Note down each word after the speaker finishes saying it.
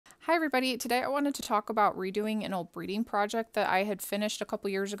Hi everybody, today I wanted to talk about redoing an old breeding project that I had finished a couple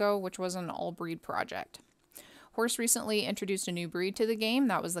years ago, which was an all breed project. Howrse recently introduced a new breed to the game.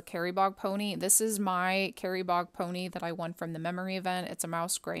 That was the Kerrybog pony. This is my Kerrybog pony that I won from the memory event. It's a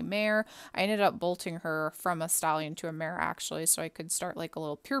mouse gray mare. I ended up bolting her from a stallion to a mare actually, so I could start like a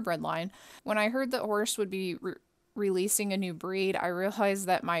little purebred line. When I heard that Howrse would be releasing a new breed, I realized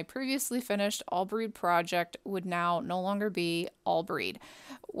that my previously finished all breed project would now no longer be all breed.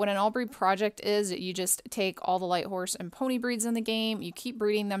 What an all breed project is, you just take all the light horse and pony breeds in the game, you keep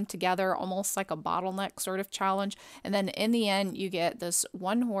breeding them together, almost like a bottleneck sort of challenge, and then in the end you get this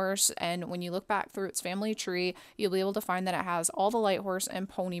one horse, and when you look back through its family tree, you'll be able to find that it has all the light horse and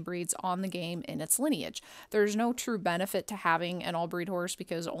pony breeds on the game in its lineage. There's no true benefit to having an all breed horse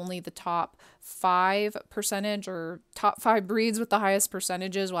because only the top 5% or top 5 breeds with the highest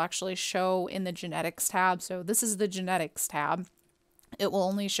percentages will actually show in the genetics tab. So this is the genetics tab. It will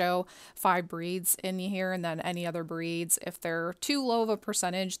only show 5 breeds in here, and then any other breeds, if they're too low of a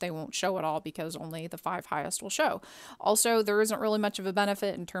percentage, they won't show at all because only the 5 highest will show. Also, there isn't really much of a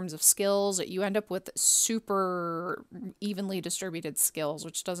benefit in terms of skills. You end up with super evenly distributed skills,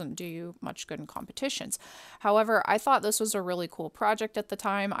 which doesn't do you much good in competitions. However, I thought this was a really cool project at the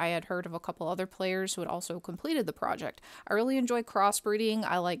time. I had heard of a couple other players who had also completed the project. I really enjoy crossbreeding.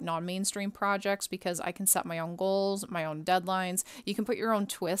 I like non-mainstream projects because I can set my own goals, my own deadlines. You can put your own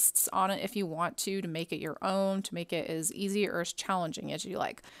twists on it if you want to make it your own, to make it as easy or as challenging as you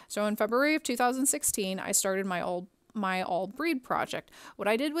like. So in February of 2016, I started my all breed project. What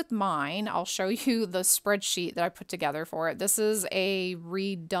I did with mine, I'll show you the spreadsheet that I put together for it. This is a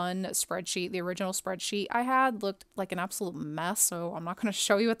redone spreadsheet. The original spreadsheet I had looked like an absolute mess, so I'm not going to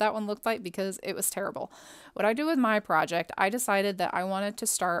show you what that one looked like because it was terrible. What I did with my project, I decided that I wanted to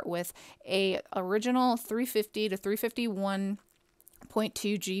start with a original 350 to 351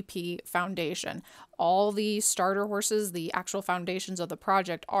 0.2 GP foundation. All the starter horses, the actual foundations of the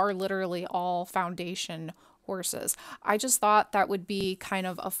project, are literally all foundation horses. I just thought that would be kind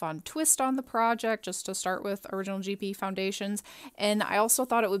of a fun twist on the project, just to start with original GP foundations. And I also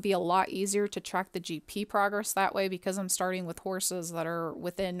thought it would be a lot easier to track the GP progress that way because I'm starting with horses that are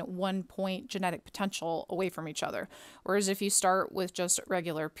within 1 point genetic potential away from each other. Whereas if you start with just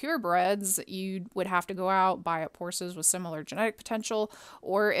regular purebreds, you would have to go out, buy up horses with similar genetic potential,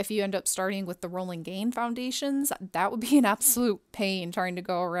 or if you end up starting with the rolling gain foundations, that would be an absolute pain trying to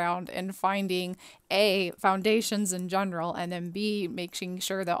go around and finding A, foundations in general, and then B, making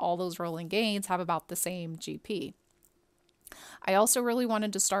sure that all those rolling gains have about the same GP. I also really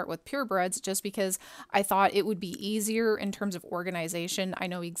wanted to start with purebreds just because I thought it would be easier in terms of organization. I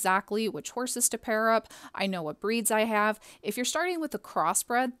know exactly which horses to pair up. I know what breeds I have. If you're starting with a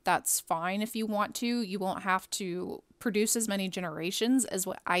crossbred, that's fine if you want to. You won't have to produce as many generations as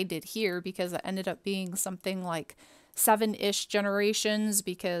what I did here because it ended up being something like 7-ish generations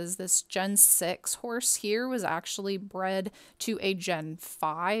because this Gen 6 horse here was actually bred to a Gen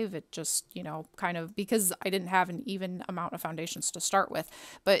 5. It just, kind of, because I didn't have an even amount of foundations to start with.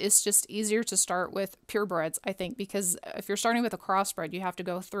 But it's just easier to start with purebreds, I think, because if you're starting with a crossbred, you have to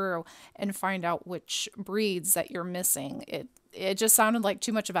go through and find out which breeds that you're missing. It just sounded like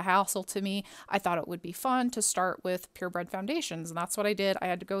too much of a hassle to me. I thought it would be fun to start with purebred foundations, and that's what I did. I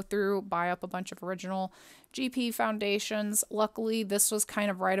had to go through, buy up a bunch of original GP foundations. Luckily, this was kind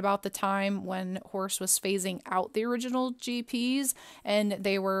of right about the time when Howrse was phasing out the original GPs, and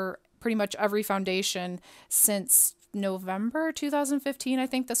they were pretty much every foundation since November 2015, I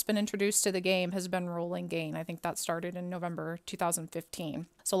think, that's been introduced to the game has been rolling gain. I think that started in November 2015.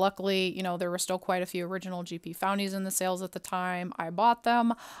 So luckily, there were still quite a few original GP foundies in the sales at the time. I bought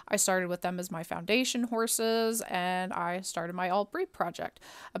them. I started with them as my foundation horses, and I started my alt breed project.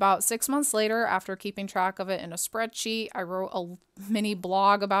 About 6 months later, after keeping track of it in a spreadsheet, I wrote a mini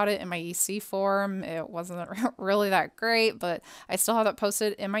blog about it in my EC forum. It wasn't really that great, but I still have it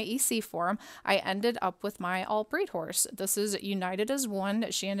posted in my EC forum. I ended up with my alt breed horse. This is United as One.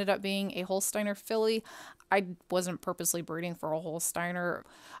 She ended up being a Holsteiner filly. I wasn't purposely breeding for a Holsteiner.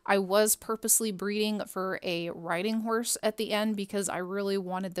 I was purposely breeding for a riding horse at the end because I really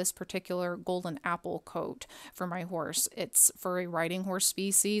wanted this particular golden apple coat for my horse. It's for a riding horse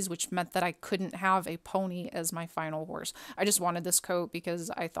species, which meant that I couldn't have a pony as my final horse. I just wanted this coat because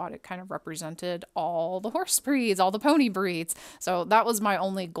I thought it kind of represented all the horse breeds, all the pony breeds. So that was my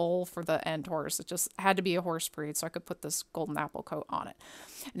only goal for the end horse. It just had to be a horse breed so I could put this golden apple coat on it.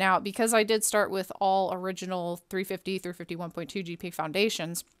 Now, because I did start with all original 350, 351.2 GP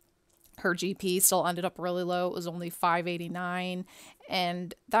foundations, Her GP still ended up really low. It was only 589.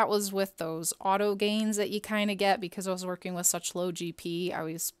 And that was with those auto gains that you kind of get because I was working with such low GP. I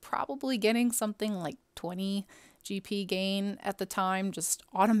was probably getting something like 20 GP gain at the time, just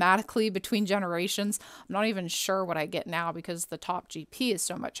automatically between generations. I'm not even sure what I get now because the top GP is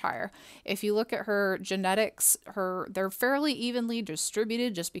so much higher. If you look at her genetics, they're fairly evenly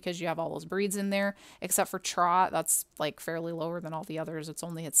distributed just because you have all those breeds in there, except for Trot. That's like fairly lower than all the others. It's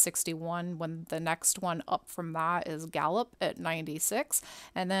only at 61 when the next one up from that is Gallop at 96.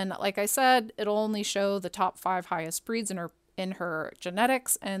 And then, like I said, it'll only show the top 5 highest breeds in her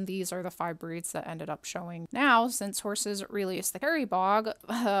genetics, and these are the 5 breeds that ended up showing. Now, since horses released the Kerry Bog,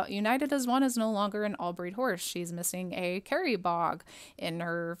 United as One is no longer an all-breed horse. She's missing a Kerry Bog in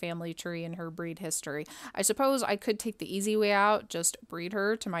her family tree and her breed history. I suppose I could take the easy way out, just breed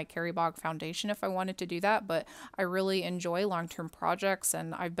her to my Kerry Bog Foundation if I wanted to do that, but I really enjoy long-term projects,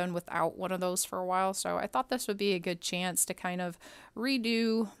 and I've been without one of those for a while, so I thought this would be a good chance to kind of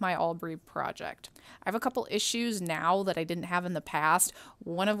redo my all-breed project. I have a couple issues now that I didn't have in the past,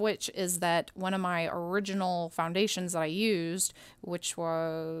 one of which is that one of my original foundations that I used, which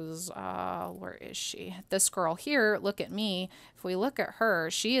was, where is she? This girl here, look at me. If we look at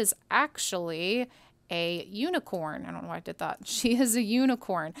her, she is actually a unicorn. I don't know why I did that. She is a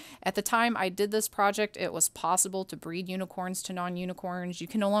unicorn. At the time I did this project, it was possible to breed unicorns to non-unicorns. You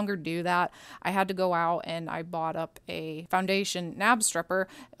can no longer do that. I had to go out and I bought up a foundation nab stripper,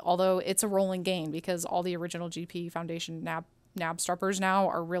 although it's a rolling gain because all the original GP foundation nab strippers now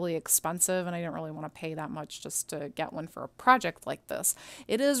are really expensive, and I didn't really want to pay that much just to get one for a project like this.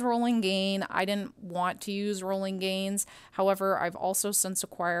 It is rolling gain. I didn't want to use rolling gains. However, I've also since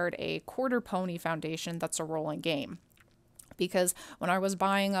acquired a quarter pony foundation that's a rolling gain. Because when I was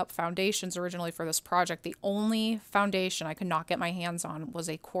buying up foundations originally for this project, the only foundation I could not get my hands on was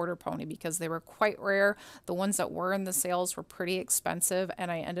a quarter pony because they were quite rare. The ones that were in the sales were pretty expensive,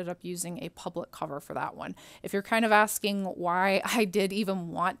 and I ended up using a public cover for that one. If you're kind of asking why I did even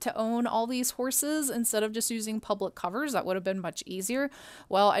want to own all these horses instead of just using public covers, that would have been much easier.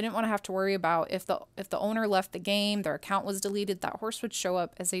 Well, I didn't want to have to worry about if the owner left the game, their account was deleted, that horse would show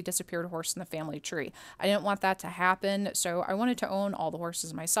up as a disappeared horse in the family tree. I didn't want that to happen, so I wanted to own all the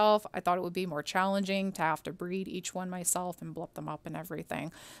horses myself. I thought it would be more challenging to have to breed each one myself and bluff them up and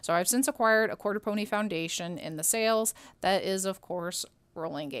everything. So I've since acquired a quarter pony foundation in the sales. That is, of course,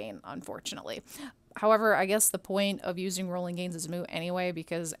 rolling gain, unfortunately. However, I guess the point of using rolling gains is moot anyway,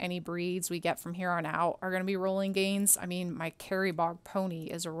 because any breeds we get from here on out are going to be rolling gains. I mean, my Kerry Bog pony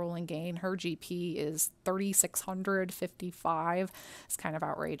is a rolling gain. Her GP is 3,655. It's kind of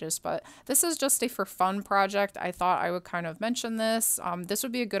outrageous, but this is just a for fun project. I thought I would kind of mention this. This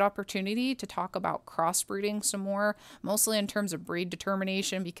would be a good opportunity to talk about crossbreeding some more, mostly in terms of breed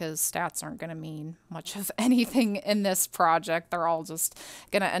determination, because stats aren't going to mean much of anything in this project. They're all just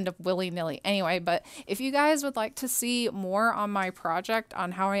going to end up willy-nilly anyway, but if you guys would like to see more on my project,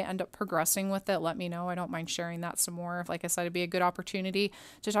 on how I end up progressing with it, let me know. I don't mind sharing that some more. Like I said, it'd be a good opportunity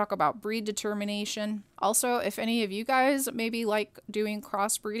to talk about breed determination. Also, if any of you guys maybe like doing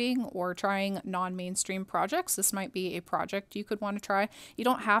crossbreeding or trying non-mainstream projects, this might be a project you could want to try. You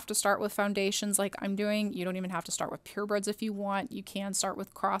don't have to start with foundations like I'm doing. You don't even have to start with purebreds if you want. You can start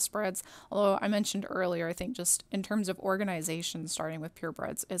with crossbreds. Although I mentioned earlier, I think just in terms of organization, starting with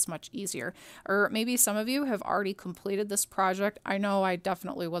purebreds is much easier. Or maybe some of you have already completed this project. I know I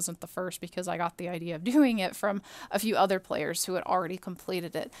definitely wasn't the first because I got the idea of doing it from a few other players who had already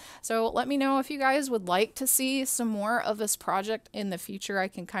completed it. So let me know if you guys would like to see some more of this project in the future. I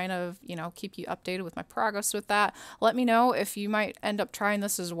can kind of, keep you updated with my progress with that. Let me know if you might end up trying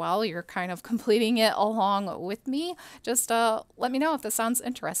this as well. You're kind of completing it along with me. Just let me know if this sounds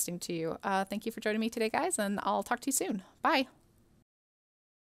interesting to you. Thank you for joining me today, guys, and I'll talk to you soon. Bye.